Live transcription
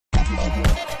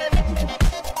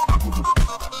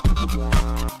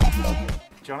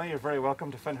Johnny, you're very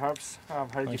welcome to Finn Harps. How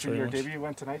did you feel your debut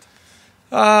went tonight?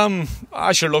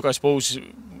 I suppose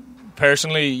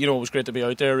personally, it was great to be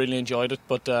out there. Really enjoyed it,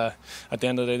 but at the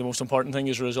end of the day, the most important thing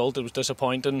is the result. It was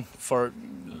disappointing for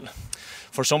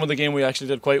some of the game. We actually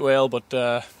did quite well, but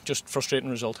just frustrating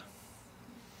result.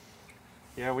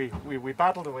 Yeah, we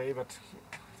battled away, but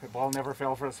the ball never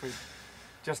fell for us. We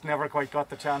just never quite got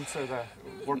the chance or the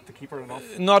work the keeper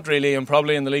enough. Not really, and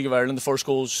probably in the League of Ireland, the first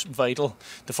goal's vital.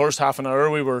 The first half an hour,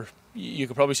 we were, you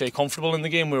could probably say, comfortable in the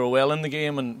game. We were well in the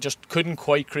game and just couldn't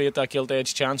quite create that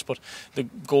gilt-edged chance. But the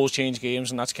goals change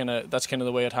games, and that's kind of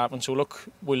the way it happened. So look,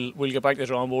 we'll get back to the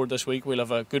drawing board this week. We'll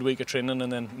have a good week of training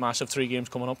and then massive 3 games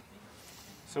coming up.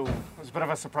 So it was a bit of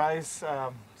a surprise.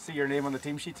 See your name on the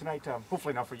team sheet tonight.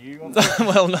 Hopefully not for you.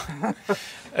 Well, no.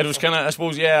 It was kind of, I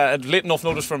suppose, late enough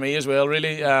notice for me as well,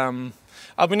 really.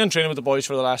 I've been in training with the boys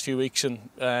for the last few weeks, and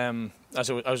as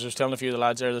I was just telling a few of the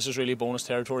lads there, this is really bonus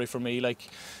territory for me. Like,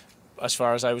 as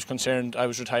far as I was concerned, I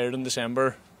was retired in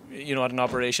December, had an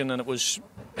operation, and it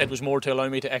was more to allow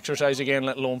me to exercise again,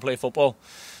 let alone play football.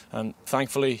 And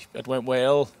thankfully it went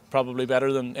well, probably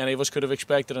better than any of us could have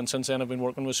expected, and since then I've been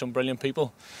working with some brilliant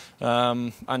people,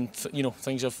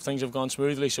 things have gone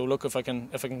smoothly. So look, if I can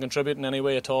contribute in any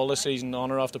way at all this season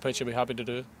on or off the pitch, I'd be happy to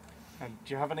do it. And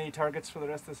do you have any targets for the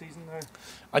rest of the season there?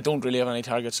 I don't really have any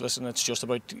targets. Listen, it's just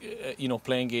about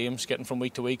playing games, getting from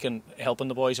week to week, and helping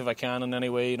the boys if I can in any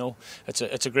way. It's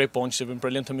a great bunch. They've been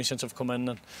brilliant to me since I've come in,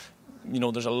 and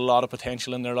there's a lot of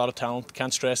potential in there, a lot of talent.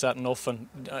 Can't stress that enough, and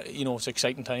it's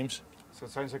exciting times. So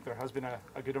it sounds like there has been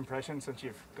a good impression since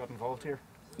you've got involved here.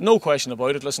 No question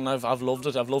about it. Listen, I've loved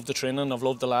it. I've loved the training. I've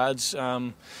loved the lads.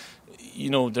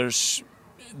 There's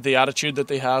the attitude that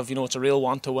they have. It's a real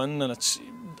want to win, and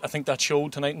I think that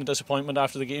showed tonight in the disappointment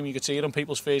after the game. You could see it on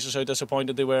people's faces how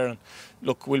disappointed they were, and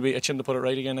look, we'll be itching to put it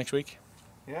right again next week.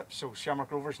 Yep, so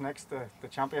Shamrock Rovers next, the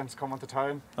champions coming to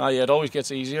town. Yeah, it always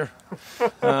gets easier.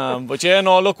 But yeah,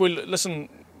 no, look, listen,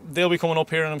 they'll be coming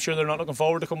up here, and I'm sure they're not looking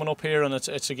forward to coming up here, and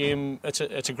it's a game, it's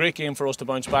a great game for us to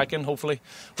bounce back in. Hopefully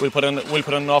we'll put in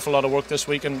an awful lot of work this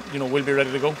week, and we'll be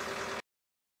ready to go.